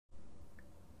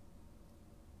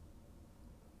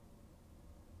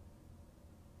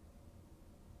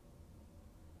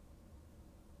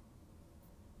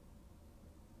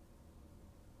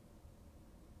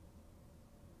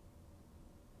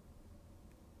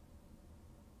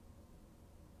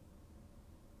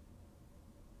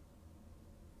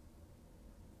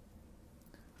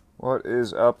What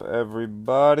is up,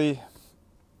 everybody?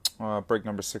 Break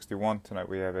number 61. Tonight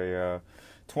we have a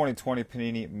 2020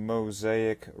 Panini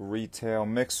Mosaic Retail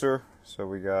Mixer. So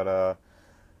we got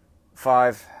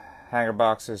 5 hanger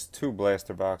boxes, 2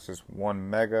 blaster boxes, 1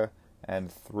 mega,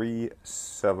 and 3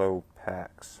 cello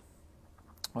packs.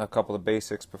 A couple of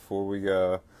basics before we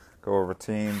go over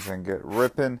teams and get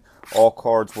ripping. All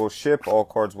cards will ship. All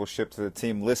cards will ship to the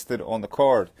team listed on the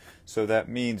card. So that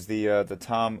means the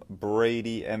Tom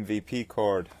Brady MVP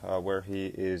card, where he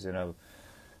is in a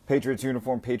Patriots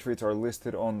uniform. Patriots are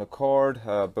listed on the card,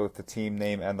 both the team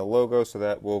name and the logo. So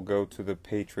that will go to the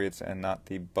Patriots and not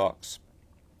the Bucks.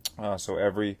 So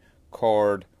every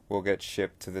card will get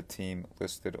shipped to the team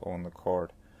listed on the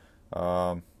card.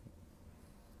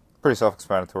 Pretty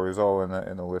self-explanatory. It was all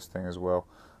in the listing as well.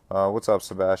 What's up,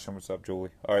 Sebastian? What's up,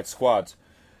 Julie? All right, squads.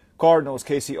 Cardinals,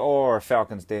 KCR.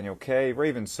 Falcons, Daniel K.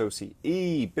 Ravens, Sosi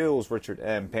E. Bills, Richard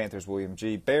M. Panthers, William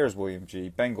G. Bears, William G.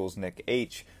 Bengals, Nick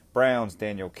H. Browns,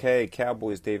 Daniel K.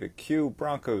 Cowboys, David Q.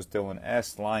 Broncos, Dylan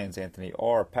S. Lions, Anthony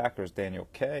R. Packers, Daniel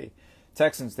K.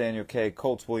 Texans, Daniel K.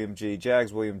 Colts, William G.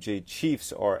 Jags, William G.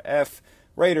 Chiefs, RF.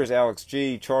 Raiders, Alex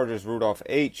G. Chargers, Rudolph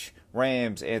H.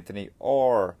 Rams, Anthony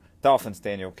R. Dolphins,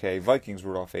 Daniel K. Vikings,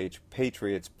 Rudolph H.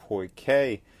 Patriots, Poi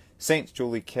K. Saints,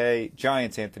 Julie K.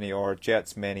 Giants, Anthony R.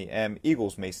 Jets, Manny M.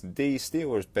 Eagles, Mason D.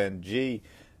 Steelers, Ben G.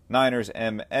 Niners,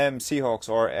 MM. Seahawks,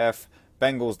 RF.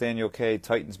 Bengals, Daniel K.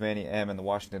 Titans, Manny M. And the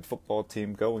Washington football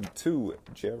team going to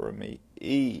Jeremy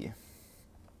E.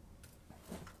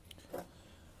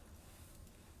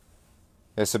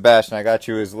 Yeah, Sebastian, I got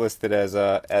you as listed as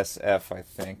SF, I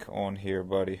think, on here,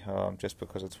 buddy, just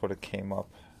because it's what it came up,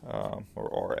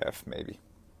 or RF maybe.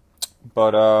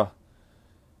 But,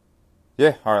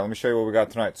 yeah, all right, let me show you what we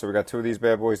got tonight. So we got 2 of these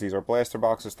bad boys. These are blaster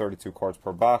boxes, 32 cards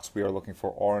per box. We are looking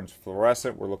for orange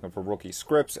fluorescent. We're looking for rookie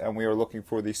scripts, and we are looking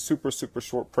for the super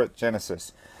short print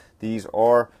Genesis. These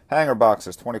are hanger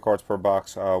boxes, 20 cards per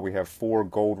box. We have 4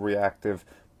 gold reactive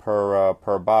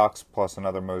per box, plus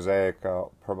another Mosaic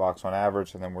per box on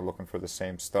average, and then we're looking for the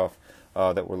same stuff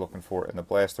that we're looking for in the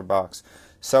blaster box.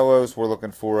 Cellos, we're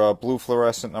looking for blue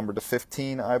fluorescent number to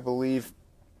 15, I believe.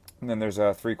 And then there's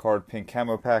a 3-card pink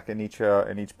camo pack in each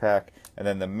pack. And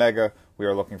then the mega, we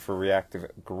are looking for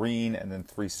reactive green, and then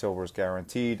 3 silvers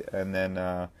guaranteed. And then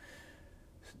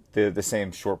the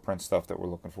same short print stuff that we're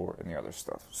looking for in the other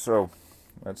stuff. So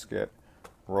let's get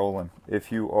rolling.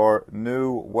 If you are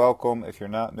new, welcome. If you're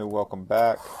not new, welcome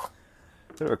back.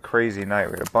 Bit of a crazy night.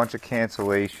 We had a bunch of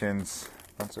cancellations,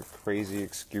 a bunch of crazy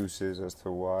excuses as to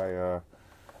why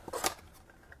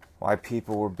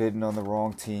people were bidding on the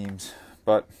wrong teams.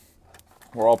 But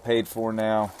we're all paid for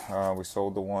now. We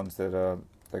sold the ones that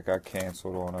got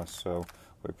canceled on us, so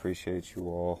we appreciate you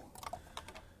all.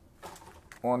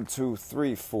 1, 2,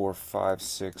 3, 4, 5,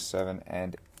 6, 7,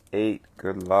 and 8.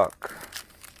 Good luck.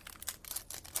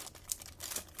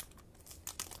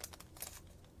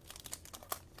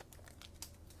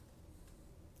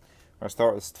 We're going to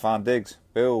start with Stephon Diggs,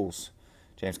 Bills.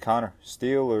 James Conner,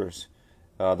 Steelers.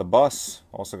 The Bus,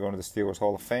 also going to the Steelers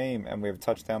Hall of Fame. And we have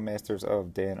touchdown masters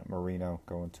of Dan Marino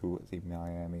going to the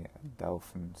Miami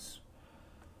Dolphins.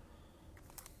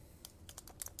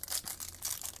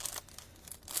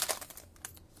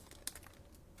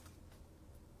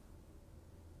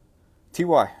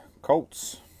 T.Y.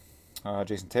 Colts.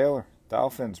 Jason Taylor,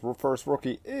 Dolphins. First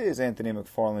rookie is Anthony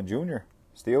McFarland Jr.,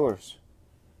 Steelers.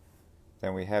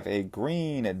 Then we have a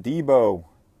green, Debo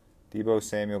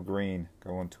Samuel Green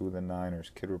going to the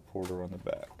Niners. Kid Reporter on the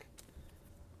back.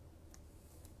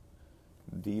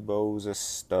 Debo's a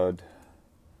stud.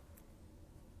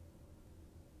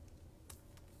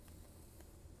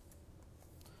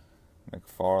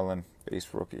 McFarland, base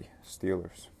rookie,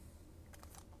 Steelers.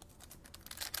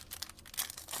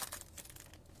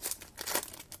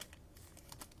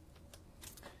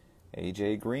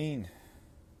 AJ Green,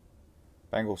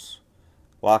 Bengals.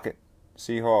 Lockett,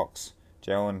 Seahawks.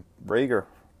 Jalen Reagor,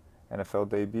 NFL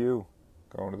debut,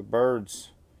 going to the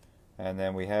Birds. And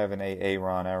then we have an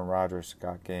Aaron Rodgers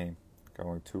got game,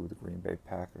 going to the Green Bay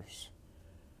Packers.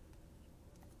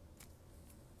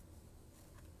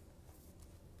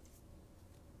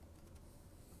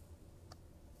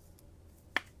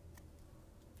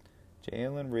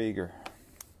 Jalen Reagor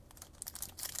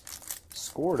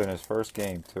scored in his first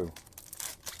game, too.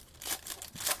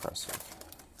 Impressive.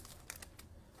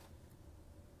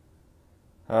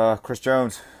 Chris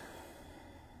Jones,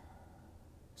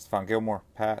 Stephon Gilmore,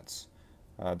 Pats,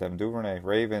 Devin Duvernay,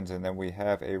 Ravens, and then we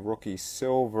have a rookie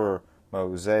silver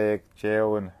Mosaic,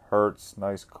 Jalen Hurts,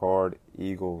 nice card,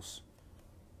 Eagles.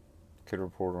 Kid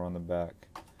Reporter on the back.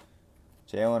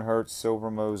 Jalen Hurts,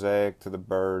 silver Mosaic to the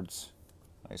Birds.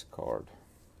 Nice card.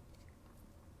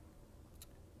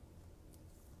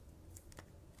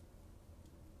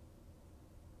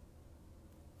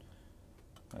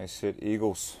 Nice hit,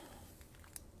 Eagles.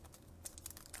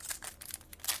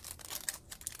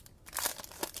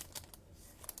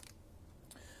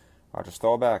 Roger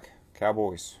Staubach,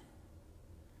 Cowboys.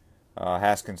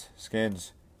 Haskins,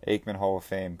 Skins, Aikman Hall of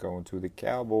Fame going to the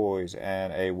Cowboys,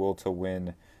 and a will to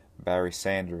win Barry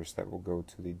Sanders that will go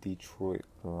to the Detroit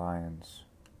Lions.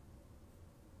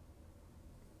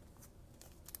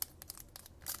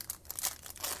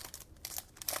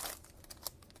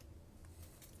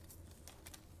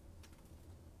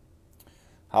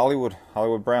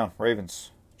 Hollywood Brown,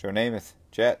 Ravens. Joe Namath,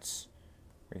 Jets.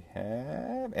 We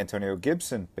have Antonio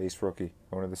Gibson, base rookie,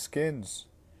 going to the Skins.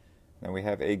 Then we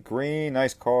have a green,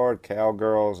 nice card,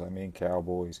 Cowboys.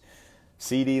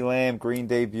 CeeDee Lamb, green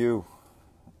debut.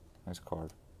 Nice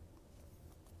card.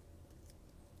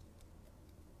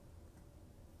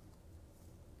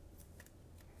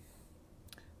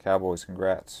 Cowboys,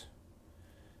 congrats.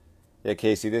 Yeah,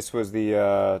 Casey, this was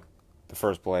the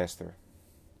first blaster.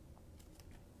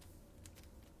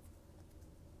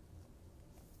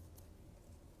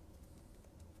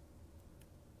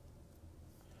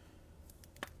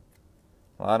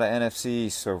 A lot of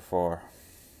NFCs so far.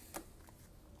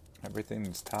 Everything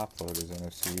that's top load is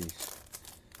NFCs.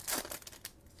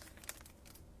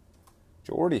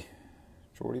 Jordy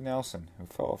Nelson, who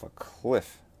fell off a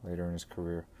cliff later in his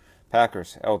career.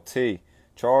 Packers, LT.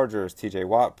 Chargers, TJ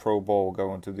Watt, Pro Bowl,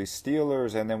 going to the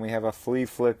Steelers. And then we have a flea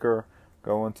flicker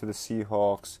going to the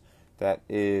Seahawks. That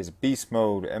is Beast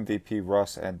Mode, MVP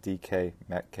Russ, and DK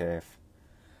Metcalf.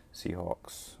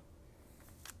 Seahawks.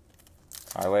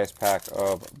 Our last pack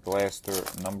of blaster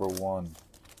number 1.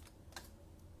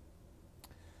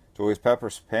 Julius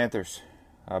Peppers, Panthers.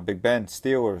 Big Ben,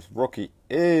 Steelers. Rookie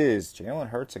is Jalen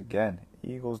Hurts again.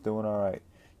 Eagles doing all right.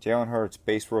 Jalen Hurts,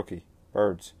 base rookie.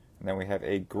 Birds. And then we have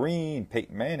a green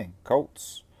Peyton Manning,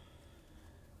 Colts.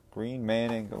 Green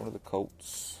Manning going to the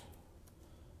Colts.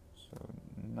 So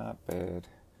not bad.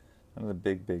 None of the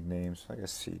big names. I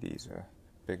guess CD's a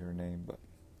bigger name, but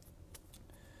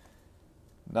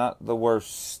not the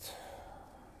worst.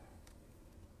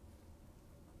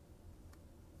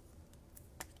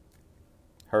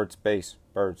 Hurts, base,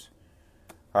 Birds.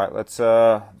 All right, let's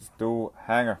do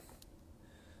hanger.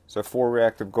 So 4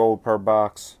 reactive gold per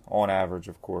box, on average,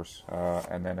 of course.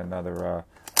 And then another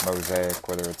Mosaic,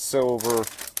 whether it's silver,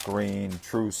 green,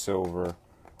 true silver.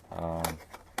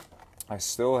 I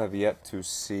still have yet to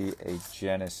see a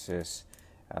Genesis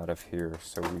out of here.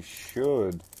 So we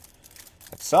should,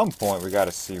 at some point, we got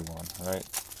to see one, right?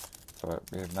 But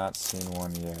we have not seen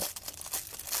one yet.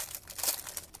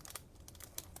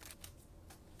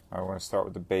 All right, we're going to start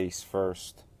with the base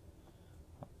first.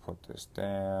 I'll put this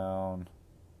down.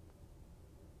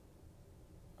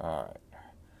 All right.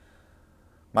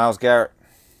 Myles Garrett,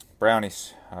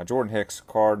 Brownies. Jordan Hicks,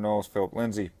 Cardinals. Philip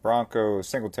Lindsay, Broncos.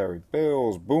 Singletary,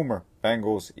 Bills. Boomer,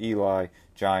 Bengals. Eli,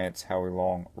 Giants. Howie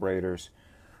Long, Raiders.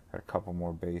 Got a couple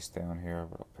more base down here,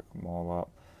 but I'll pick them all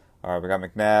up. All right, we got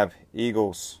McNabb,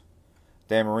 Eagles.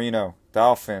 Dan Marino,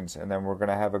 Dolphins. And then we're going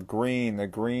to have a green. The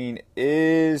green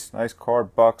is, nice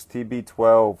card, Bucks,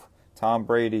 TB12. Tom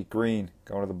Brady, green,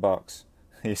 going to the Bucks.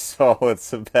 You saw it,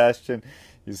 Sebastian.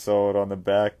 You saw it on the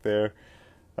back there.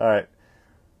 All right.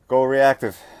 Gold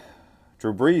reactive.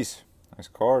 Drew Brees. Nice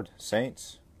card.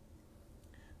 Saints.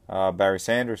 Barry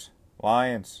Sanders.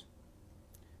 Lions.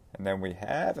 And then we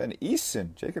have an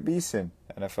Eason. Jacob Eason.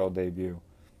 NFL debut.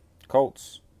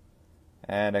 Colts.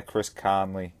 And a Chris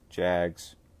Conley.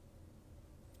 Jags.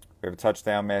 We have a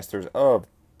touchdown masters of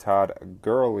Todd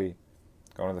Gurley.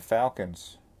 Going to the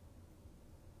Falcons.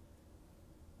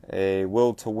 A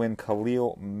will to win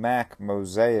Khalil Mack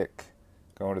Mosaic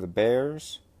going to the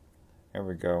Bears. There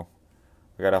we go.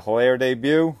 We got a Hilaire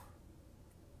debut.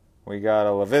 We got a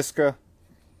LaVisca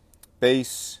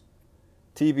base,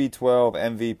 TB12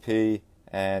 MVP,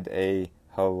 and a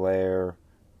Hilaire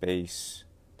base.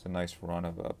 It's a nice run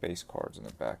of base cards in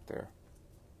the back there.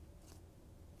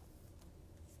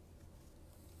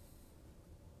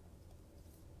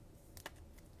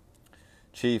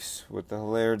 Chiefs with the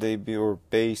Hilaire debut or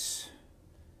base.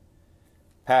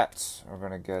 Pats are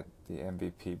going to get the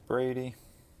MVP Brady.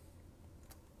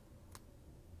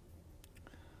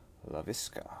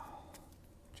 LaVisca.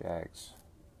 Jags.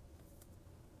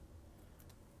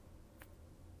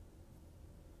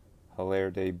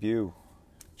 Hilaire debut.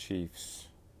 Chiefs.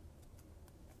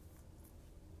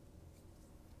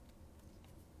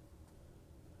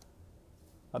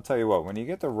 I'll tell you what, when you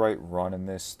get the right run in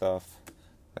this stuff,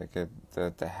 like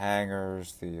the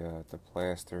hangers, the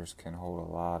plasters can hold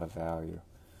a lot of value.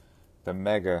 The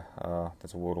Mega,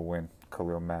 that's a little win.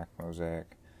 Khalil Mack,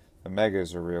 Mosaic. The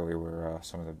Megas are really where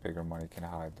some of the bigger money can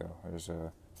hide, though. There's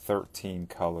 13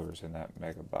 colors in that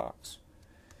Mega box.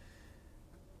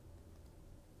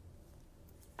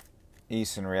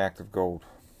 Eason Reactive Gold.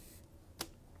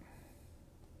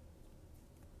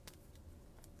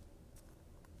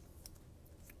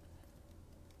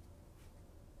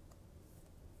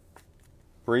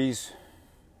 Breeze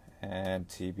and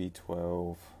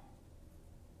TB12.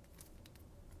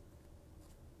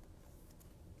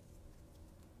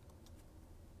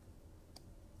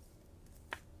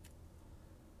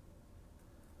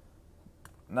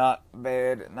 Not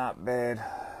bad, not bad.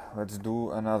 Let's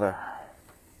do another.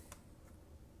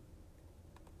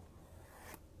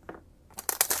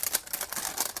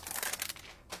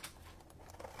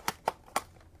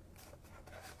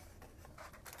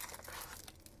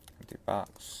 Empty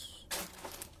box.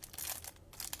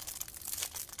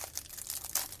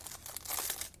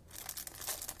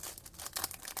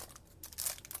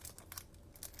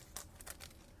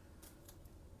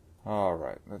 All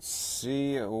right, let's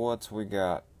see what we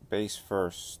got. Base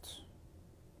first.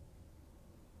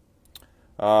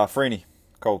 Freeney,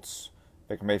 Colts.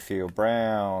 Baker Mayfield,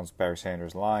 Browns. Barry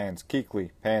Sanders, Lions.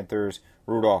 Kuechly, Panthers.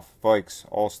 Rudolph, Vikes.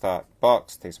 Allstott,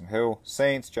 Bucks. Taysom Hill,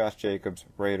 Saints. Josh Jacobs,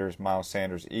 Raiders. Miles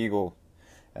Sanders, Eagles.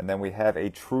 And then we have a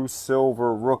true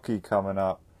silver rookie coming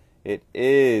up. It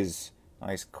is,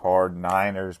 nice card,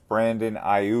 Niners, Brandon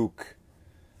Ayuk.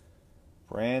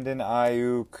 Brandon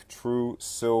Ayuk, true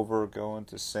silver, going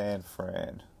to San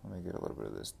Fran. Let me get a little bit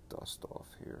of this dust off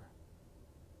here.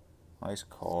 Nice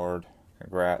card.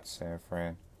 Congrats, San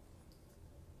Fran.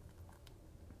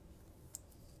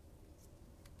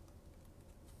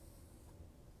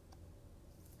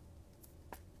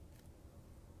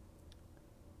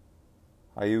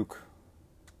 Ayuk,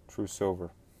 true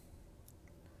silver.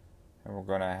 And we're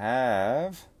going to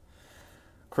have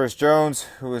Chris Jones,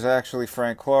 who is actually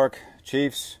Frank Clark.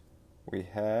 Chiefs, we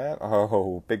have,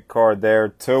 oh, big card there.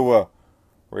 Tua,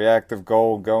 reactive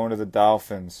gold, going to the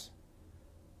Dolphins.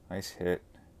 Nice hit.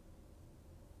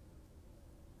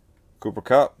 Cooper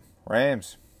Kupp,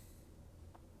 Rams.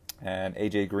 And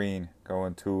A.J. Green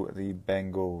going to the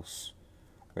Bengals.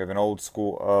 We have an old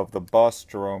school of the bus,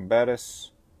 Jerome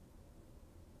Bettis.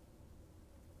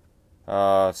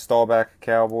 Staubach,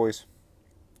 Cowboys.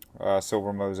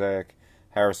 Silver Mosaic.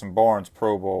 Harrison Barnes,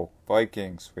 Pro Bowl.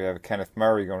 Vikings. We have Kenneth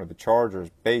Murray going to the Chargers.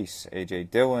 Base. A.J.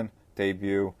 Dillon,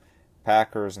 debut.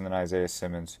 Packers. And then Isaiah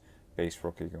Simmons, base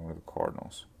rookie, going to the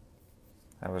Cardinals.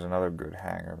 That was another good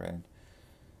hanger, man.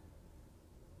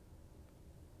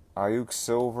 Ayuk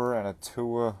silver and a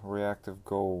Tua reactive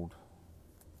gold.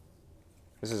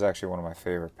 This is actually one of my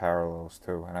favorite parallels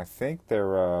too, and I think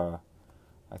they're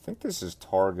I think this is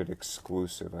Target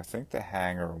exclusive. I think the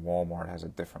hanger in Walmart has a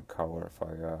different color if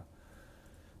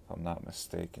I'm not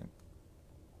mistaken.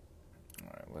 All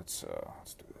right, let's do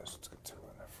this. Let's get Tua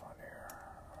in the front here.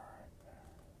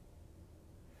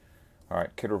 All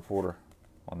right, Kid Reporter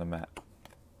on the mat.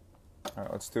 All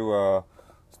right, let's do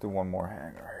one more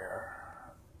hanger here,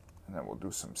 and then we'll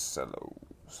do some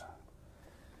cellos.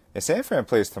 Yeah, San Fran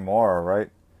plays tomorrow, right?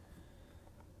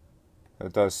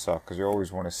 It does suck because you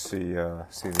always want to see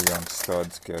the young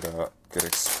studs get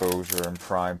exposure in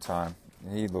prime time.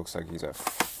 He looks like he's a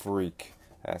freak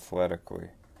athletically.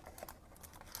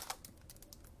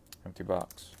 Empty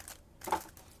box.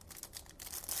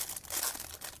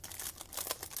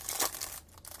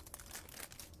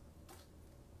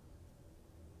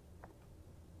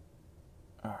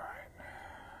 All right.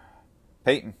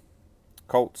 Peyton,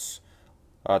 Colts.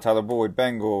 Tyler Boyd,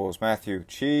 Bengals. Matthew,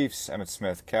 Chiefs. Emmitt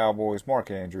Smith, Cowboys. Mark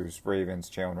Andrews, Ravens.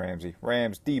 Jalen Ramsey,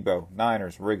 Rams. Debo,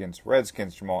 Niners. Riggins,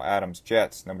 Redskins. Jamal Adams,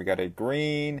 Jets. And then we got a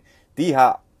green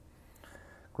D-Hop.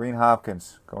 Green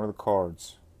Hopkins going to the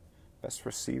Cards. Best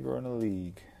receiver in the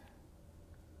league.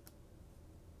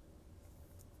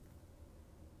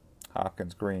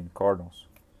 Hopkins, green, Cardinals.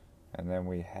 And then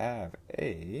we have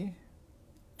a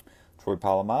Troy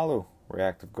Polamalu,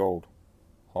 reactive gold,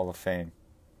 Hall of Fame.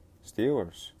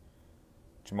 Steelers.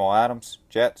 Jamal Adams,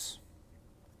 Jets.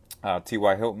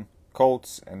 T.Y. Hilton,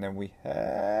 Colts. And then we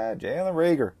had Jalen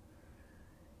Reagor,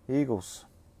 Eagles.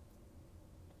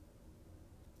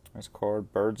 Nice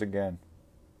card. Birds again.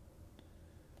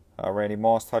 Randy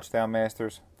Moss, touchdown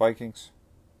Masters, Vikings.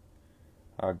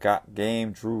 Got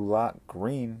game, Drew Lock,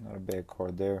 green. Not a bad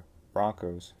card there.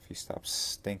 Broncos, if he stops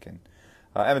stinking.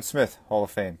 Emmitt Smith, Hall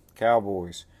of Fame.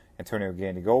 Cowboys. Antonio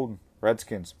Gandy Golden,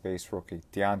 Redskins, base rookie.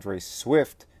 DeAndre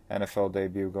Swift, NFL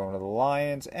debut, going to the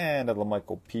Lions. And a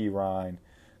LaMichael Pirine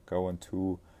going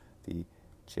to the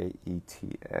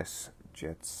Jets.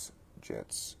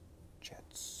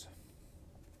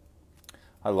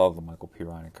 I love Michael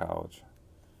Pirine in college.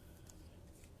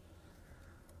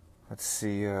 Let's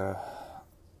see if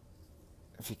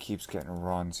he keeps getting a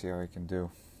run, see how he can do.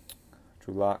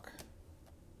 Drew Lock.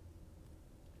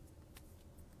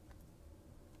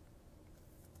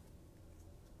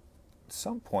 At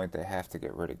some point they have to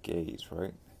get rid of Gaze,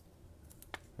 right?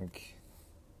 Like,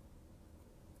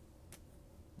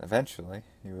 eventually,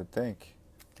 you would think.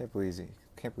 Can't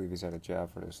believe he's had a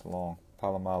job for this long.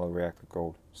 Palomalo reactive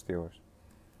gold, Steelers.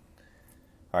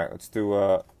 All right, let's do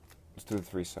the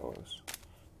 3 solos.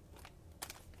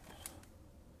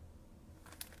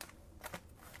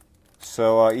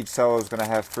 So each solo is going to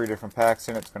have 3 different packs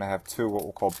in it. It's going to have 2 what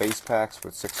we'll call base packs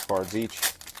with 6 cards each,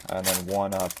 and then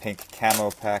 1 pink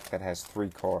camo pack that has 3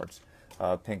 cards.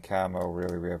 Pink camo,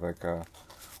 really, we have like a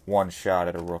 1 shot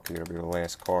at a rookie. It'll be the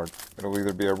last card. It'll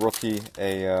either be a rookie,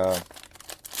 a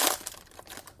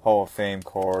Hall of Fame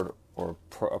card, or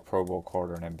a Pro Bowl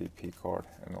card, or an MVP card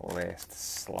in the last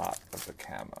slot of the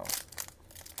camo.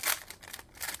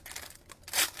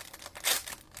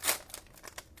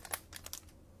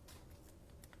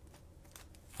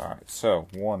 Alright, so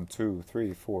 1, 2,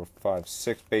 3, 4, 5,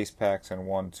 6 base packs and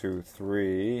 1, 2,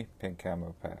 3 pink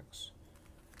camo packs.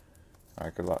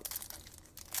 Alright, good luck.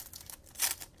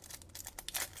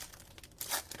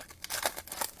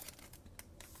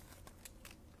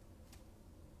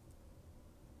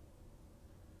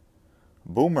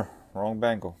 Boomer, wrong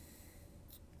Bengal.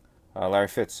 Larry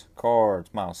Fitz,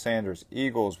 cards, Miles Sanders,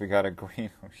 Eagles, we got a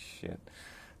green, oh shit.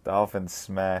 Dolphins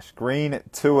smash. Green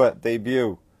Tua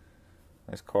debut.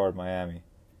 Nice card, Miami.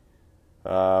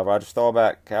 Roger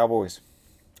Staubach, Cowboys,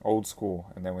 old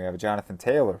school. And then we have a Jonathan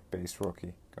Taylor, base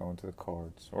rookie, going to the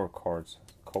Colts.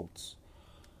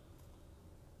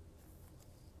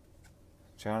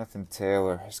 Jonathan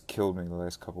Taylor has killed me the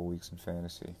last couple weeks in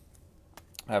fantasy.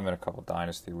 I have him in a couple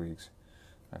dynasty leagues.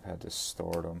 I've had to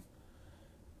start him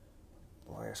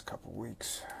the last couple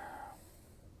weeks.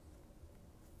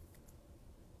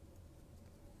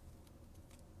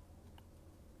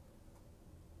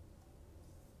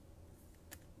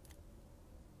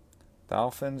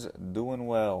 Dolphins doing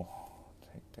well.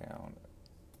 Take down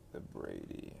the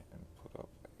Brady and put up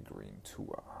a green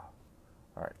Tua.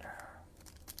 All right.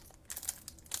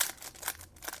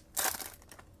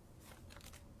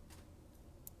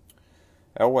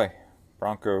 Elway,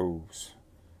 Broncos,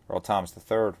 Earl Thomas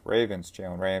III, Ravens,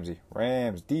 Jalen Ramsey,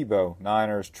 Rams, Debo,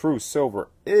 Niners, True Silver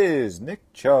is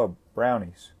Nick Chubb,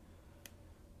 Brownies.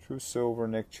 True Silver,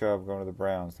 Nick Chubb going to the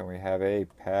Browns. Then we have a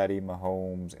Patty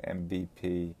Mahomes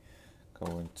MVP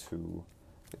going to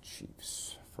the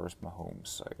Chiefs. First Mahomes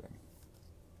sighting.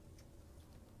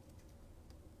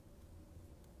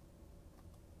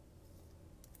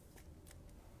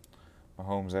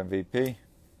 Mahomes MVP.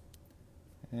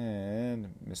 And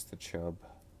Mr. Chubb.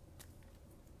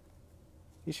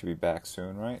 He should be back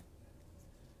soon, right?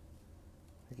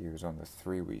 I think he was on the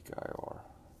 3-week IR.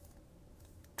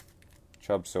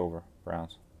 Chubb Silver,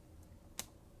 Browns.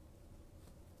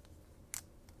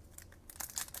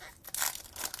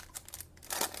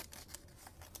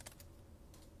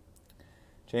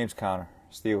 James Conner,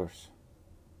 Steelers.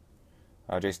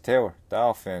 Jason Taylor,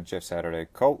 Dolphins. Jeff Saturday,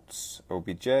 Colts.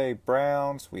 OBJ,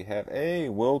 Browns. We have a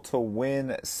will to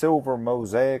win silver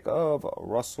mosaic of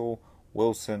Russell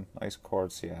Wilson. Nice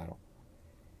card, Seattle.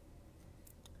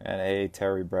 And a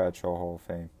Terry Bradshaw Hall of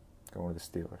Fame going to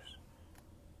the Steelers.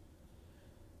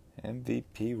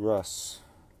 MVP Russ.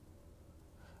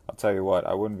 I'll tell you what,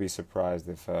 I wouldn't be surprised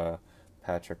if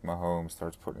Patrick Mahomes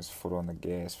starts putting his foot on the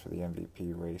gas for the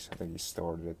MVP race. I think he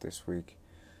started it this week.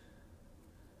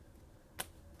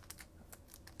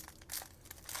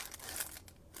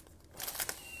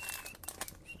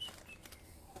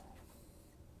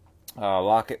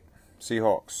 Lockett,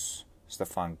 Seahawks.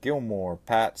 Stephon Gilmore,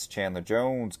 Pats. Chandler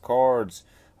Jones, Cards.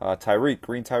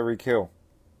 Green Tyreek Hill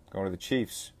going to the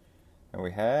Chiefs. And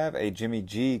we have a Jimmy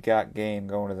G got game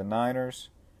going to the Niners.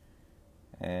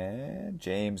 And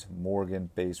James Morgan,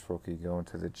 base rookie, going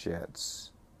to the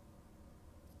Jets.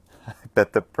 I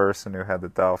bet the person who had the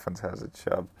Dolphins has a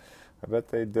Chubb. I bet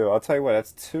they do. I'll tell you what,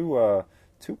 that's two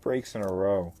breaks in a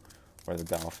row where the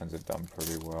Dolphins have done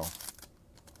pretty well.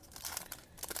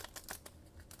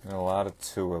 And a lot of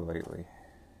Tua lately.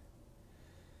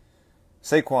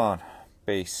 Saquon,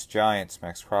 base, Giants,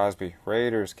 Max Crosby,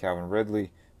 Raiders, Calvin Ridley,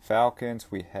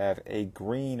 Falcons. We have a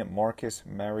green Marcus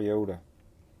Mariota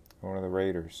going to the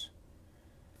Raiders.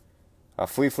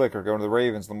 Flea Flicker going to the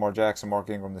Ravens, Lamar Jackson, Mark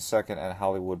Ingram II, and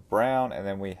Hollywood Brown. And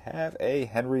then we have a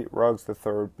Henry Ruggs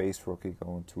III, base rookie,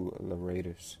 going to the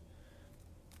Raiders.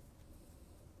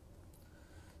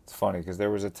 It's funny because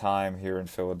there was a time here in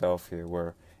Philadelphia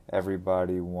where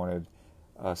everybody wanted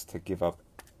us to give up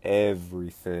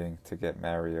everything to get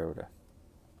Mariota.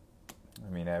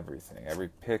 I mean everything. Every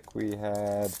pick we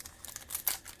had,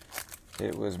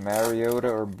 it was Mariota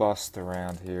or bust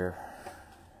around here.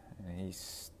 And he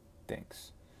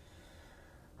stinks.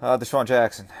 Deshaun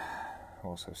Jackson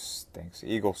also stinks.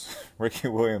 Eagles, Ricky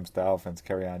Williams, Dolphins,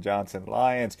 Kerryon Johnson,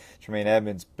 Lions, Tremaine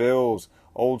Edmonds, Bills,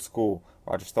 Old School,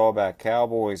 Roger Staubach,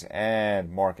 Cowboys,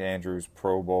 and Mark Andrews,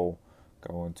 Pro Bowl,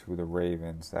 going to the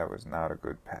Ravens. That was not a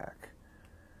good pack.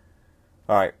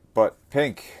 All right, but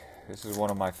pink. This is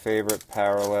one of my favorite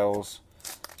parallels.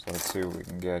 So let's see what we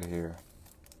can get here.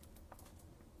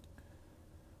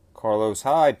 Carlos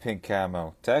Hyde, pink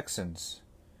camo, Texans.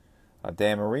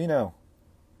 Dan Marino,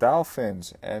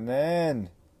 Dolphins. And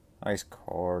then, nice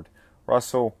card,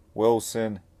 Russell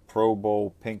Wilson, Pro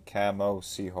Bowl, pink camo,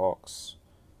 Seahawks.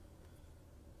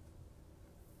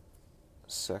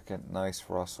 Second, nice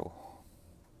Russell.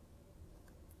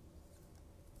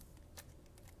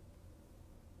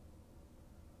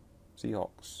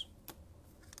 Seahawks.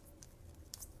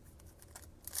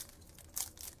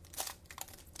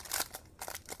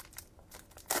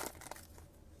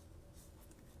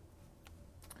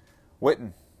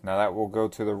 Witten. Now that will go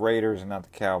to the Raiders and not the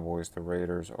Cowboys. The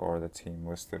Raiders are the team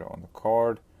listed on the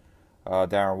card.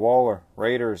 Darren Waller,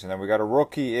 Raiders. And then we got a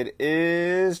rookie. It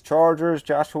is Chargers,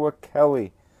 Joshua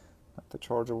Kelly. Not the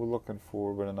Charger we're looking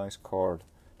for, but a nice card.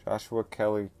 Joshua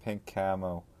Kelly, pink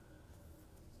camo.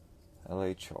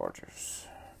 LA Chargers.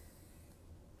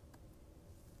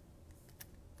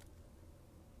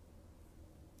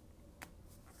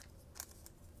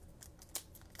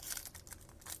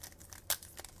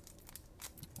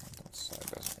 That side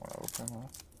doesn't want to open,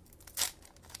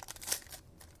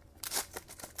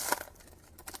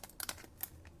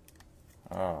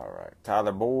 huh? Alright.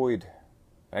 Tyler Boyd,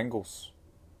 Bengals.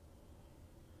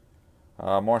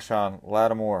 Marshawn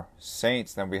Lattimore,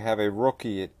 Saints. Then we have a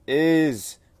rookie. It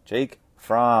is Jake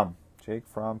Fromm. Jake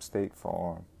Fromm, State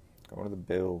Farm. Going to the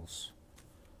Bills.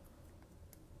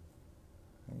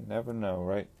 You never know,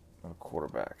 right? A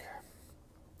quarterback.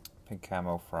 Pink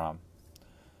camo Fromm.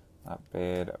 Not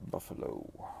bad, Buffalo.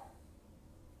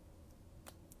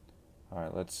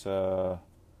 Alright, let's run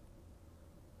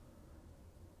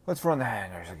the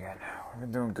hangers again. We've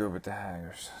been doing good with the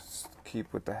hangers. Let's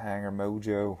keep with the hanger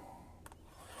mojo.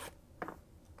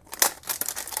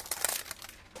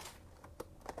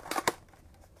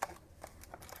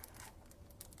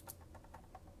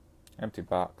 Empty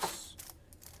box.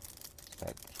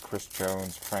 That Chris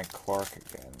Jones, Frank Clark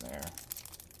again there.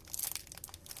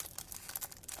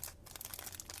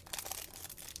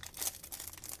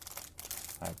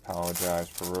 I apologize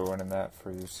for ruining that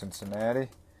for you, Cincinnati.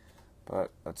 But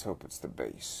let's hope it's the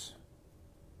base.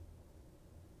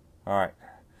 Alright.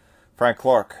 Frank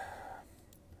Clark.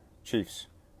 Chiefs.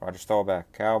 Roger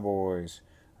Staubach. Cowboys.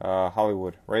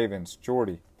 Hollywood. Ravens.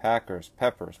 Jordy. Packers.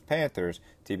 Peppers. Panthers.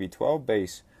 TB12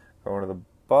 base. Going to the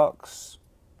Bucks.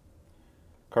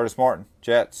 Curtis Martin,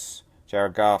 Jets.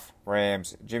 Jared Goff,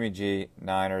 Rams. Jimmy G,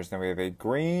 Niners. Then we have a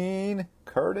green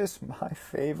Curtis, my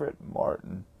favorite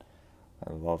Martin.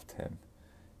 I loved him.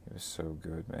 He was so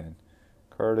good, man.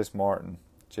 Curtis Martin,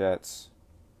 Jets.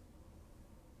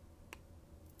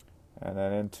 And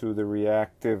then into the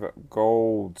reactive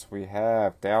golds, we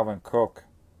have Dalvin Cook,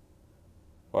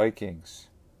 Vikings.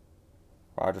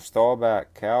 Roger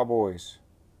Staubach, Cowboys.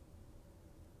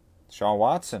 Deshaun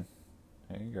Watson.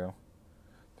 There you go.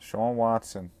 Deshaun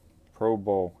Watson. Pro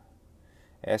Bowl.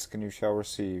 Ask and you shall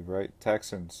receive, right?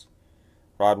 Texans.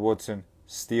 Rod Woodson.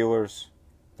 Steelers.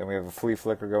 Then we have a flea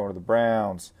flicker going to the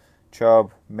Browns.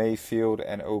 Chubb, Mayfield,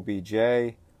 and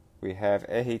OBJ. We have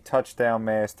a touchdown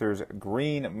masters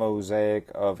green mosaic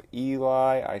of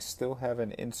Eli. I still have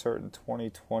an insert in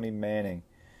 2020 Manning.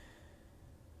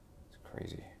 It's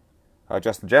crazy.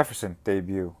 Justin Jefferson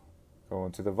debut.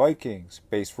 Going to the Vikings.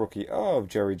 Base rookie of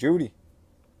Jerry Jeudy.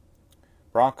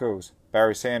 Broncos.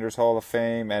 Barry Sanders Hall of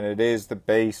Fame. And it is the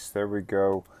base. There we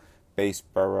go. Base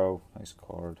Burrow. Nice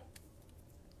card.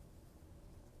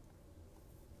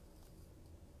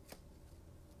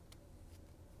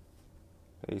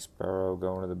 Base Burrow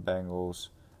going to the Bengals.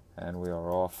 And we are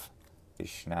off the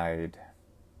Schneid.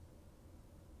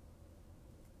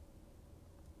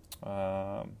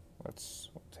 We'll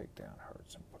take down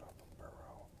Hurts and put up a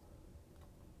Burrow.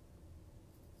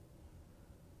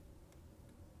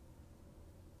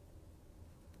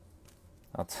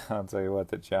 I'll tell you what,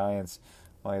 the Giants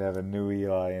might have a new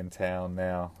Eli in town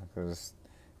now because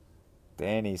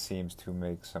Danny seems to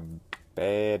make some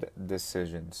bad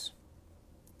decisions.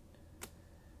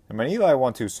 I mean, Eli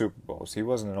won 2 Super Bowls. He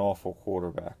wasn't an awful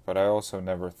quarterback, but I also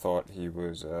never thought he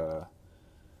was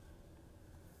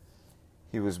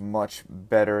he was much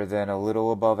better than a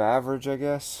little above average, I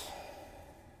guess.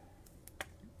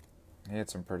 He had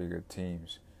some pretty good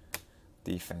teams.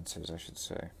 Defenses, I should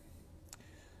say.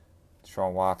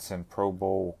 Deshaun Watson, Pro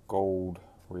Bowl, gold,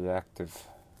 reactive.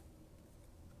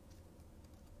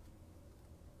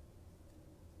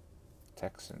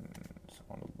 Texans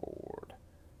on the board.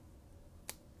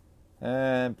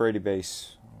 And Brady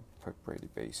base. I'll put Brady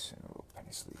base in a little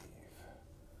penny sleeve.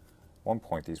 At one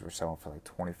point, these were selling for like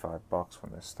 $25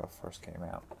 when this stuff first came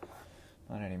out.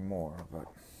 Not anymore, but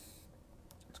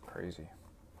it's crazy.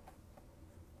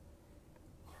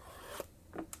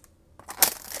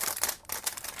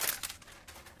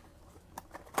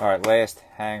 All right, last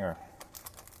hanger.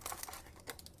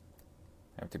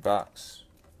 Empty box.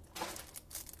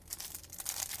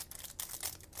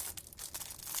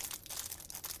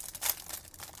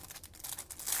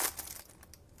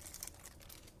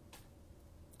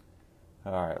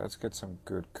 Alright, let's get some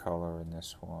good color in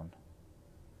this one.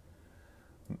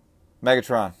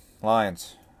 Megatron,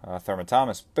 Lions, Thurman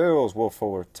Thomas, Bills, Will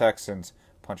Fuller, Texans,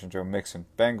 Punch and Joe Mixon,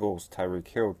 Bengals, Tyreek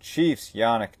Hill, Chiefs,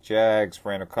 Yannick, Jags,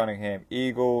 Randall Cunningham,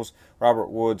 Eagles, Robert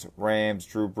Woods, Rams,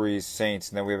 Drew Brees, Saints,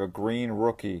 and then we have a green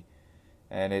rookie,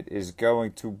 and it is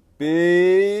going to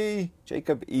be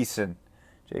Jacob Eason.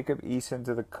 Jacob Eason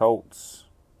to the Colts.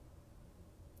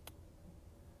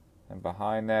 And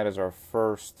behind that is our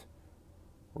first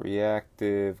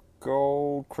reactive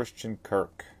gold, Christian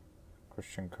Kirk.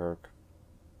 Christian Kirk.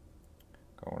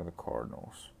 Going to the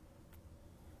Cardinals.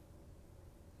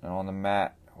 And on the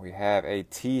mat, we have a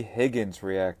T. Higgins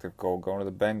reactive gold going to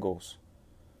the Bengals.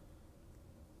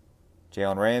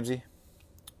 Jalen Ramsey,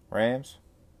 Rams.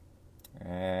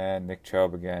 And Nick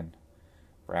Chubb again,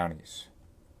 Brownies.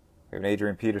 We have an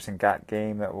Adrian Peterson got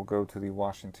game that will go to the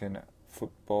Washington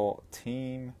football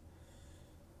team.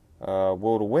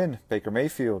 Will to win, Baker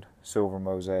Mayfield, silver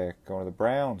mosaic, going to the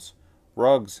Browns.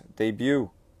 Ruggs,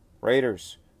 debut,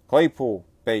 Raiders. Claypool,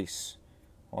 base,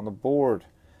 on the board.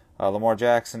 Lamar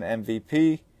Jackson,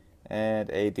 MVP, and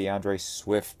a DeAndre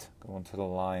Swift going to the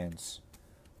Lions.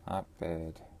 Not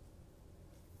bad.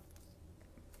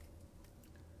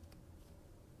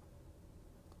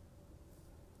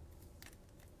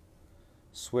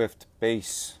 Swift,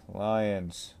 base,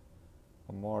 Lions.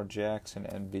 Lamar Jackson,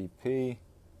 MVP.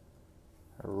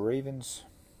 Ravens.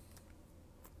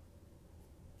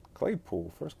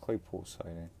 Claypool. First Claypool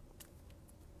sighting.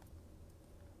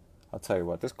 I'll tell you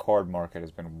what, this card market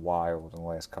has been wild in the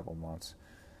last couple months.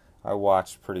 I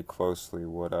watched pretty closely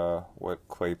what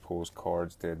Claypool's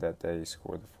cards did that day. He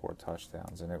scored the 4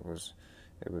 touchdowns, and it was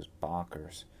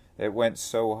bonkers. It went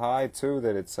so high too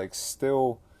that it's like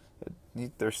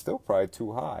they're still probably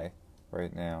too high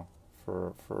right now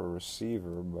for a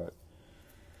receiver, but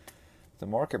the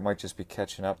market might just be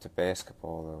catching up to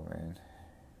basketball, though, man.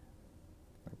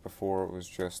 Like before, it was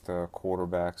just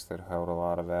quarterbacks that held a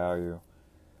lot of value.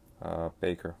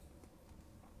 Baker.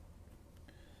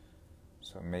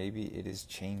 So maybe it is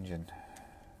changing.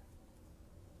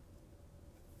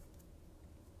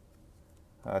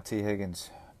 T. Higgins,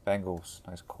 Bengals,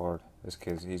 nice card. This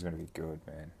kid, he's going to be good,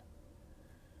 man.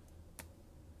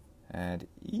 And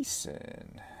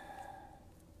Eason,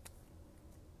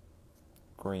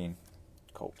 green,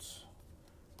 Colts.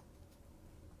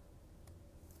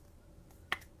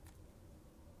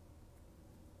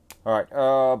 All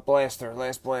right, blaster,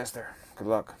 last blaster. Good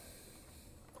luck.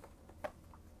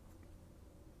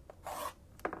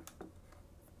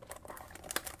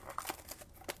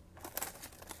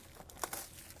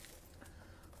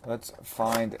 Let's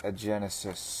find a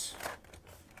Genesis.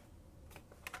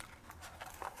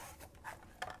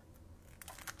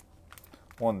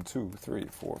 One, two, three,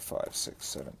 four, five, six,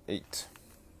 seven, 8.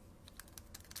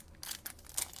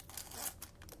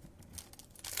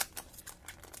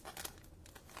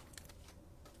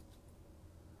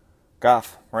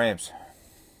 Goff, Rams.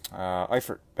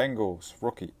 Eifert, Bengals.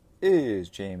 Rookie is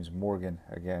James Morgan,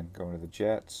 again, going to the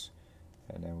Jets.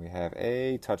 And then we have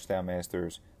a touchdown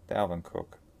masters, Dalvin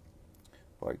Cook.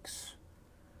 Bikes.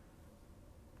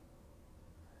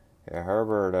 Yeah,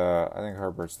 Herbert, I think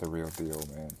Herbert's the real deal,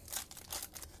 man.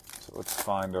 So let's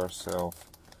find ourselves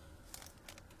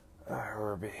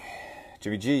Herbie.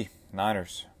 Jimmy G,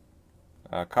 Niners.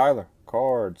 Kyler,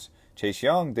 Cards. Chase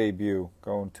Young debut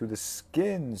going to the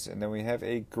Skins. And then we have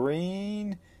a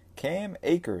green Cam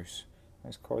Akers.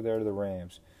 Nice card there to the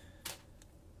Rams.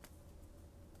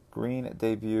 Green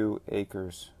debut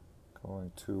Akers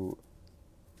going to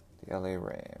the LA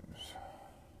Rams.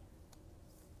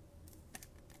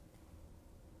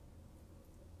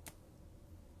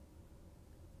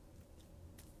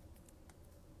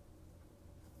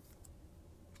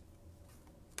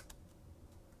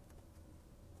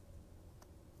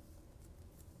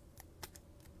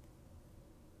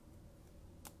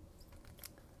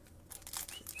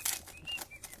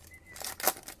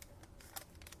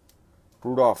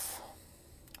 Rudolph,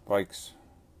 Vikes.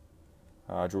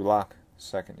 Drew Lock,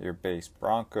 second-year base,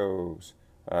 Broncos.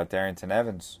 Darrington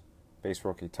Evans, base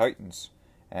rookie, Titans.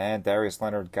 And Darius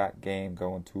Leonard got game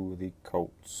going to the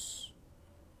Colts.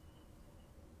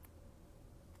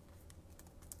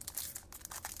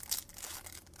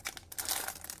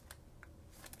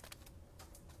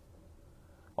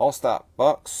 All-stop,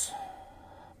 Bucks.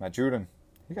 Matt Judon,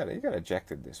 he got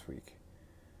ejected this week.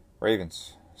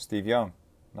 Ravens, Steve Young,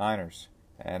 Niners.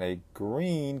 And a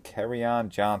green Kerryon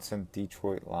Johnson,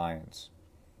 Detroit Lions.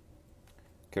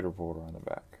 Kid reporter on the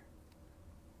back.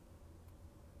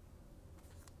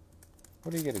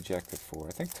 What did he get ejected for?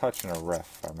 I think touching a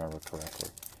ref, if I remember correctly.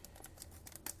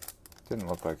 Didn't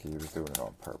look like he was doing it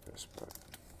on purpose, but.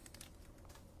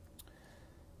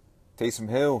 Taysom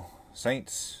Hill,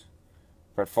 Saints.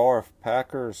 Brett Favre,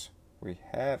 Packers. We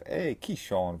have a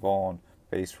Keyshawn Vaughn,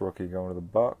 base rookie, going to the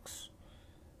Bucks.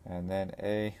 And then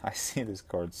I see this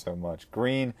card so much.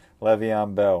 Green,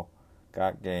 Le'Veon Bell,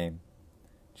 got game.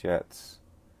 Jets.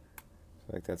 I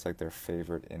feel like that's like their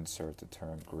favorite insert to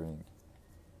turn green.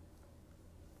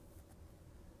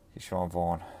 Keyshawn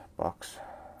Vaughn, Bucks.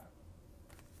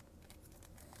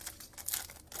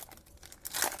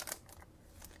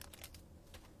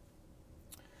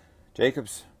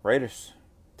 Jacobs, Raiders.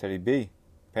 Teddy B,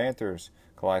 Panthers.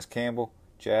 Calais Campbell,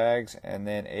 Jags. And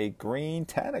then a green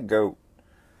Tannehill.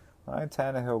 Ryan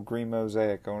Tannehill, green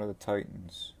Mosaic, going to the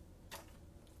Titans.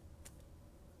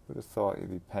 Would have thought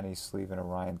you'd be penny sleeving a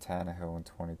Ryan Tannehill in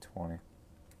 2020.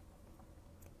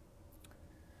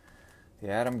 The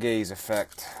Adam Gase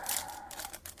effect.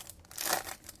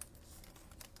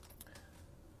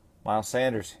 Miles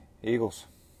Sanders, Eagles.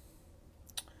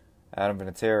 Adam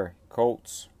Vinatieri,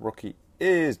 Colts. Rookie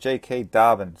is J.K.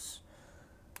 Dobbins,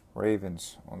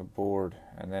 Ravens, on the board.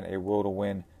 And then a will to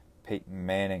win, Peyton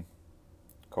Manning,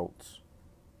 Colts.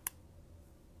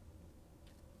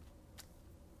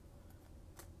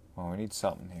 Well, we need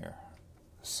something here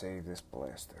to save this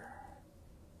blaster.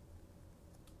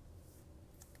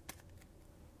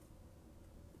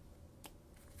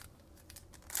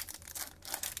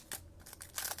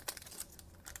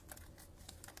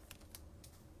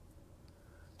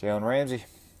 Jalen Ramsey,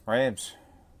 Rams.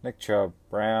 Nick Chubb,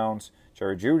 Browns.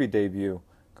 Jerry Jeudy debut,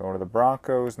 going to the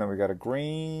Broncos. And then we got a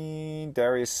green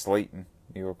Darius Slayton,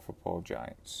 New York Football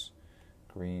Giants.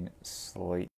 Green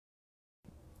Slayton.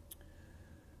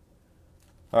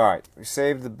 Alright, we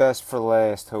saved the best for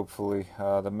last, hopefully.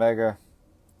 The Mega,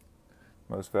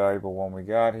 most valuable one we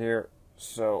got here.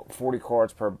 So, 40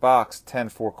 cards per box, 10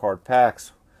 4-card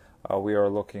packs. We are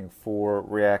looking for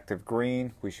reactive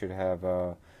green. We should have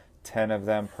 10 of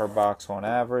them per box on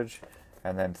average.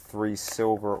 And then 3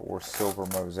 silver or silver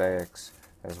mosaics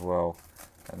as well.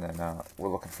 And then we're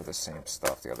looking for the same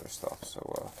stuff, the other stuff.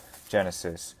 So,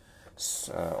 Genesis,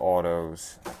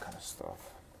 autos, that kind of stuff.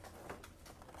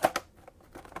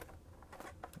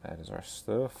 That is our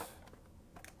stuff.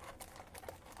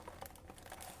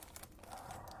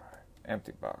 Alright,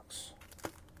 empty box.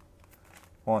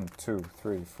 1, 2,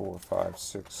 3, 4, 5,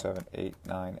 6, 7, 8,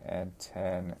 9, and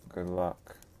 10. Good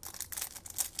luck.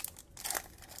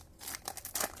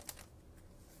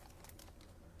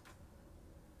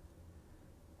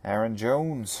 Aaron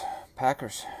Jones,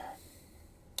 Packers.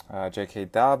 J.K.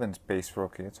 Dobbins, base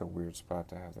rookie. It's a weird spot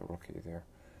to have the rookie there.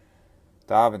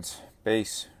 Dobbins,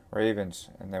 base, Ravens.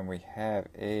 And then we have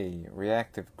a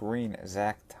reactive green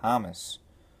Zach Thomas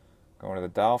going to the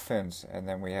Dolphins. And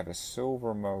then we have a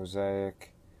silver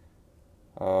mosaic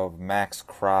of Max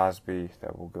Crosby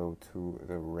that will go to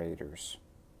the Raiders.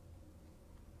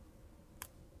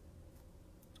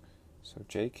 So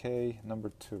J.K.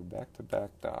 number 2,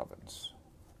 back-to-back Dobbins.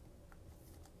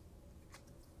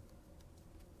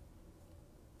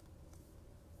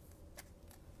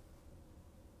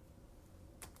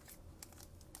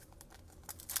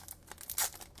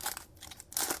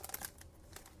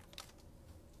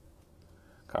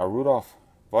 Kyle Rudolph,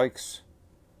 Vikes.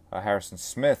 Harrison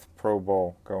Smith, Pro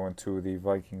Bowl, going to the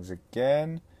Vikings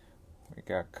again. We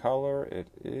got color. It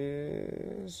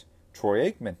is Troy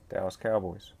Aikman, Dallas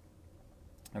Cowboys.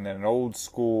 And then an old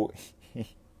school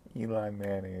Eli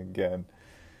Manning again.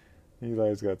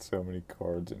 Eli's got so many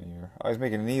cards in here. I was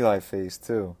making an Eli face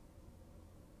too.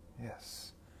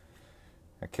 Yes.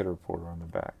 A kid reporter on the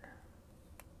back.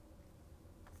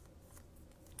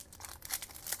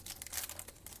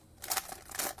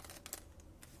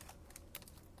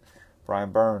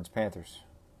 Brian Burns, Panthers.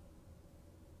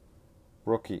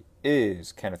 Rookie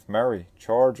is Kenneth Murray,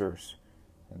 Chargers.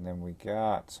 And then we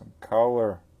got some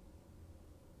color.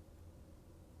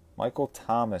 Michael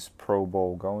Thomas, Pro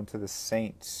Bowl, going to the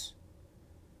Saints.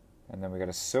 And then we got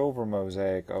a silver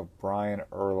mosaic of Brian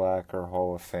Urlacher,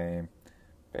 Hall of Fame,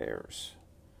 Bears.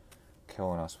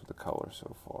 Killing us with the color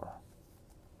so far.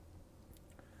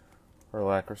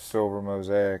 Urlacher silver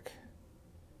mosaic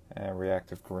and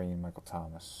reactive green, Michael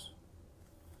Thomas.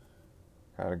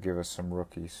 Gotta give us some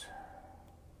rookies.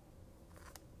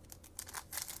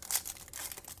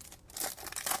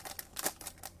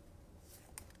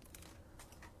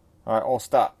 Alright, all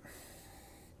stop.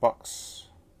 Bucks.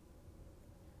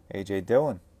 A.J.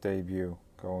 Dillon debut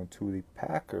going to the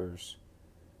Packers.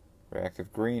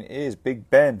 Reactive green is Big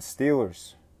Ben,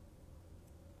 Steelers.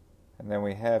 And then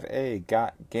we have a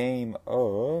got game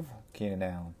of Keenan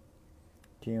Allen.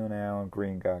 Keenan Allen,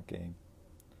 green got game.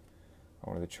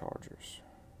 Going to the Chargers.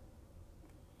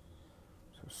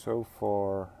 So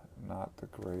far, not the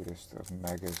greatest of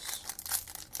megas.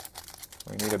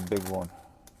 We need a big one.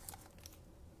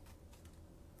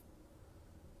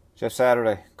 Jeff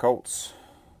Saturday, Colts.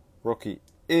 Rookie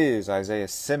is Isaiah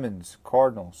Simmons,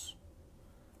 Cardinals.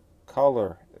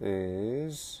 Color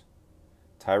is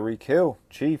Tyreek Hill,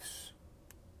 Chiefs.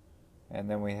 And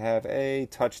then we have a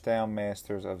touchdown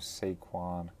masters of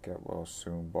Saquon. Get well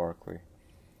soon, Barkley.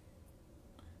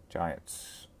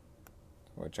 Giants.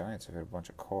 Well, Giants have hit a bunch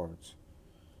of cards.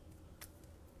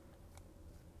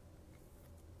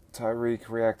 Tyreek,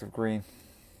 reactive green.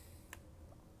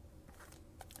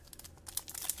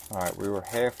 Alright, we were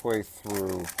halfway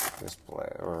through this play,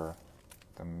 or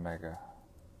the mega.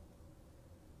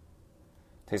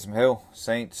 Taysom Hill,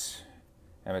 Saints.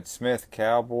 Emmitt Smith,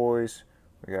 Cowboys.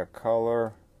 We got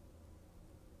color.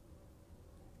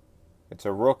 It's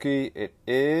a rookie. It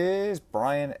is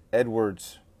Bryan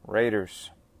Edwards,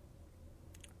 Raiders.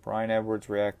 Bryan Edwards,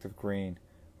 reactive green,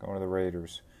 going to the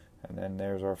Raiders. And then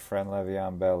there's our friend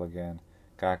Le'Veon Bell again.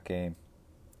 Got game.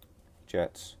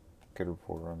 Jets. Kid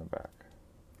reporter on the back.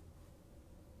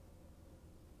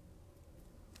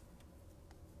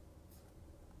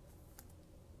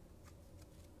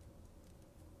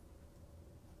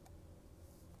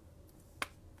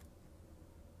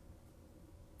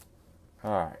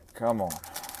 Alright, come on.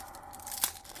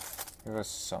 Give us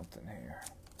something here.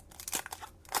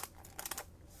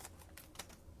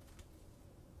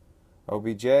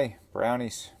 OBJ,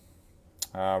 Brownies.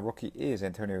 Rookie is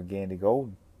Antonio Gandy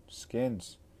Gold,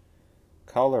 Skins.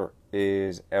 Color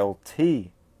is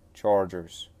LT,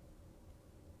 Chargers.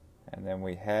 And then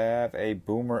we have a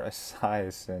Boomer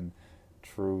Esiason,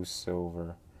 True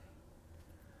Silver.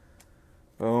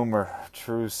 Boomer,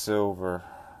 True Silver.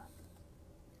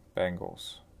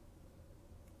 Bengals.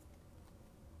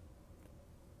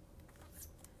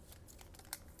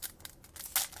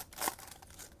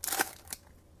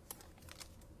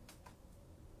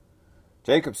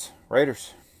 Jacobs,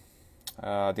 Raiders.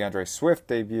 DeAndre Swift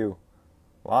debut.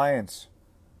 Lions.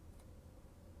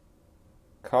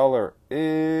 Color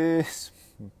is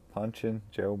punching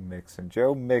Joe Mixon.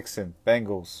 Joe Mixon,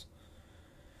 Bengals.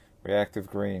 Reactive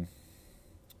green.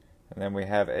 And then we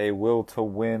have a will to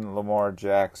win Lamar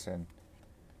Jackson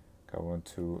going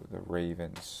to the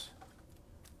Ravens.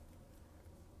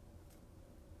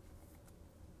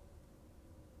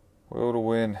 Will to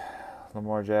win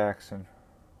Lamar Jackson,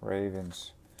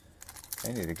 Ravens.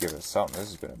 They need to give us something.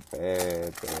 This has been a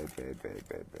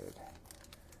bad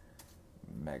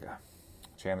mega.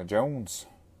 Chandler Jones,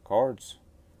 Cards.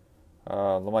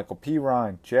 LaMichael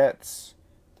Pirine, Jets.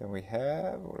 Then we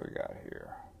have, what do we got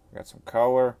here? We got some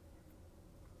color.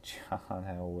 John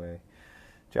Elway.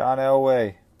 John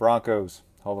Elway, Broncos,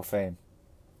 Hall of Fame.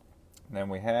 And then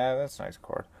we have, that's a nice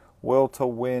card, will to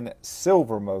win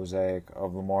silver mosaic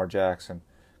of Lamar Jackson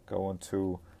going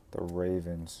to the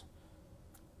Ravens.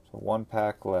 So one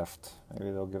pack left. Maybe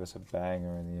they'll give us a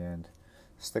banger in the end.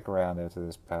 Stick around after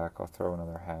this pack. I'll throw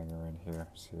another hanger in here.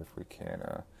 See if we can't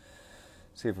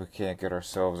get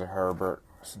ourselves a Herbert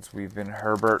since we've been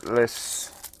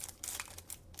Herbertless.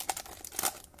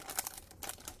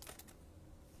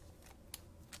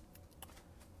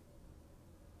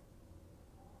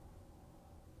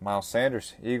 Miles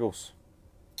Sanders, Eagles.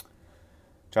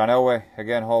 John Elway,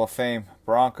 again, Hall of Fame.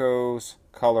 Broncos,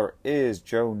 color is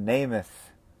Joe Namath.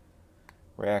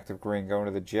 Reactive green going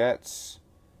to the Jets.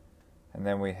 And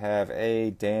then we have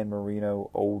a Dan Marino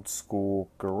old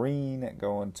school green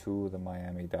going to the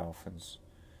Miami Dolphins.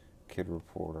 Kid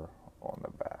reporter on the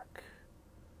back.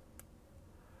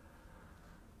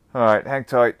 Alright, hang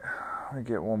tight. Let me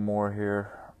get one more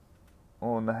here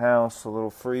on the house, a little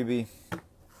freebie.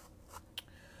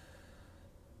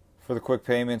 For the quick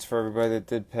payments for everybody that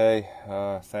did pay,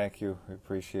 thank you. We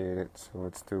appreciate it. So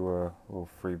let's do a little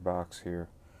free box here.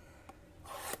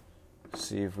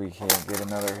 See if we can't get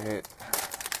another hit.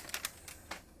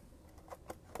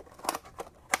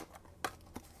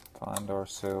 find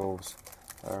ourselves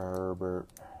a Herbert.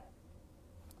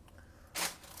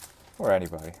 Or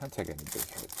anybody. I'll take any big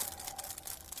hit.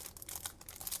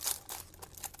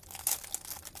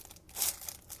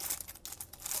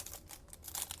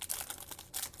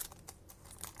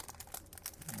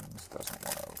 This doesn't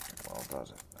want to open well, does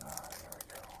it? There we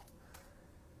go.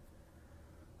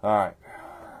 Alright.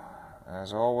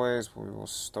 As always, we will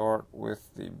start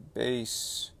with the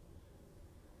base.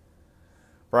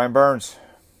 Brian Burns.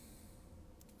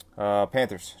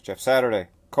 Panthers, Jeff Saturday.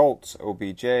 Colts,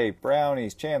 OBJ.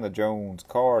 Brownies, Chandler Jones.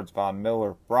 Cards, Von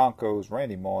Miller. Broncos,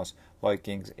 Randy Moss.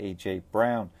 Vikings, A.J.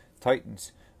 Brown.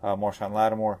 Titans, Marshawn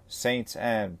Lattimore. Saints,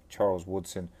 and Charles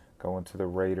Woodson going to the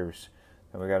Raiders.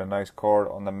 Then we got a nice card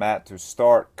on the mat to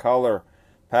start. Color,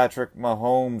 Patrick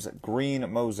Mahomes. Green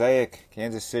Mosaic,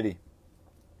 Kansas City.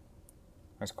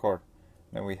 Nice card.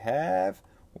 Then we have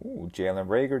Jalen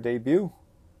Reagor debut.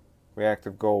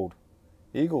 Reactive gold.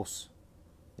 Eagles.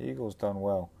 Eagles done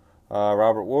well.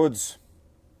 Robert Woods.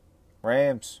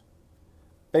 Rams.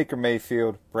 Baker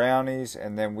Mayfield. Brownies.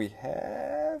 And then we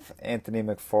have Anthony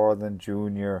McFarland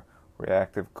Jr.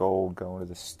 Reactive gold going to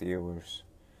the Steelers.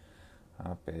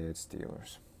 Not bad,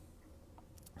 Steelers.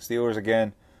 Steelers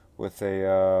again with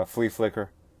a flea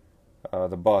flicker.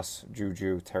 The bus,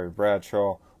 Juju, Terry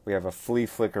Bradshaw. We have a flea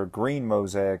flicker green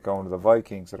mosaic going to the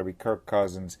Vikings. That'll be Kirk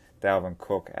Cousins, Dalvin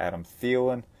Cook, Adam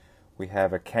Thielen. We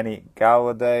have a Kenny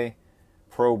Galladay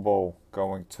Pro Bowl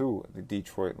going to the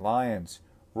Detroit Lions.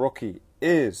 Rookie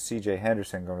is C.J.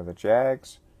 Henderson going to the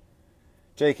Jags.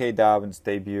 J.K. Dobbins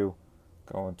debut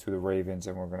going to the Ravens.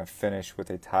 And we're going to finish with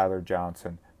a Tyler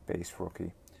Johnson base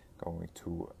rookie going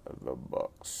to the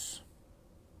Bucks.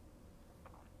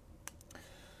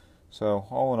 So,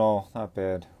 all in all, not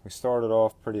bad. We started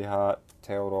off pretty hot,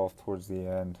 tailed off towards the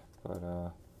end,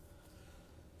 but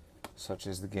such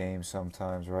is the game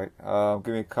sometimes, right?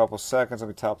 Give me a couple seconds. Let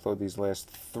me top load these last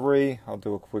three. I'll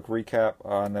do a quick recap,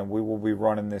 and then we will be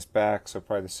running this back, so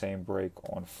probably the same break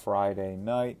on Friday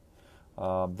night.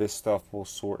 This stuff will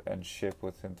sort and ship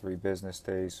within 3 business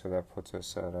days, so that puts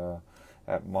us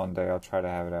at Monday. I'll try to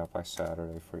have it out by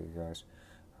Saturday for you guys.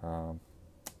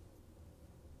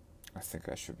 I think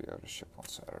I should be able to ship on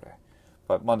Saturday.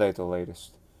 But Monday at the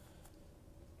latest.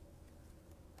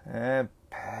 And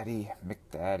Patty,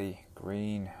 McDaddy,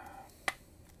 Green.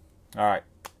 Alright.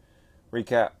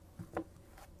 Recap.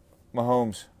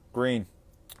 Mahomes, Green.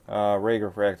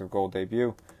 Reagor, Reactive Gold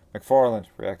debut. McFarland,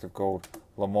 Reactive Gold.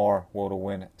 Lamar, will to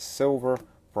win silver.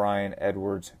 Brian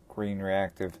Edwards, Green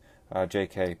Reactive.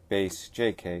 JK base,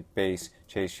 JK base.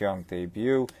 Chase Young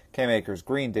debut. Cam Akers,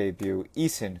 Green debut.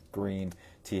 Eason, Green.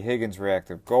 T. Higgins,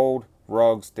 Reactive Gold.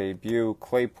 Ruggs, debut.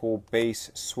 Claypool,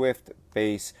 base. Swift,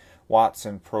 base.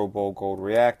 Watson, Pro Bowl Gold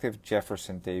Reactive.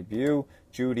 Jefferson, debut.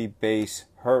 Judy, base.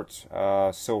 Hurts,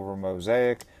 Silver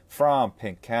Mosaic. Fromm,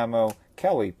 Pink Camo.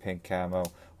 Kelly, Pink Camo.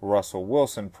 Russell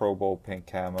Wilson, Pro Bowl Pink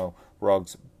Camo.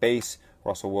 Ruggs, base.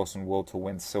 Russell Wilson, will to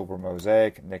win Silver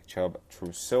Mosaic. Nick Chubb,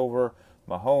 True Silver.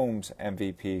 Mahomes,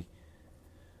 MVP.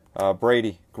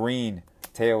 Brady, Green.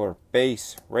 Taylor,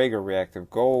 base. Reagor, Reactive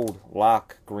Gold.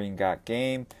 Locke, Green got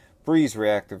game. Breeze,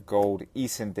 Reactive Gold.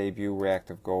 Eason, debut,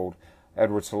 Reactive Gold.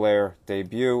 Edwards-Helaire,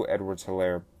 debut.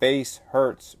 Edwards-Helaire, base.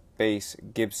 Hurts, base.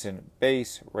 Gibson,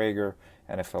 base. Reagor,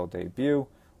 NFL debut.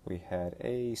 We had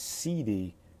a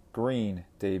CD, Green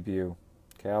debut.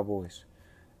 Cowboys.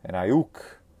 And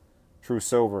Ayuk, True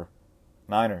Silver.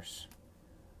 Niners.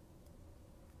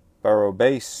 Burrow,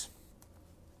 base.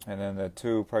 And then the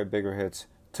two probably bigger hits.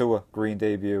 Tua, Green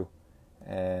debut,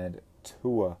 and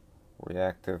Tua,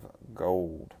 Reactive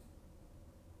Gold.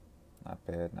 Not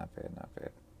bad, not bad, not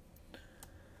bad.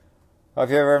 If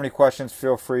you ever have any questions,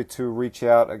 feel free to reach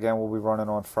out. Again, we'll be running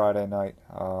on Friday night.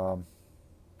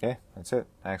 Yeah, that's it.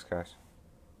 Thanks, guys.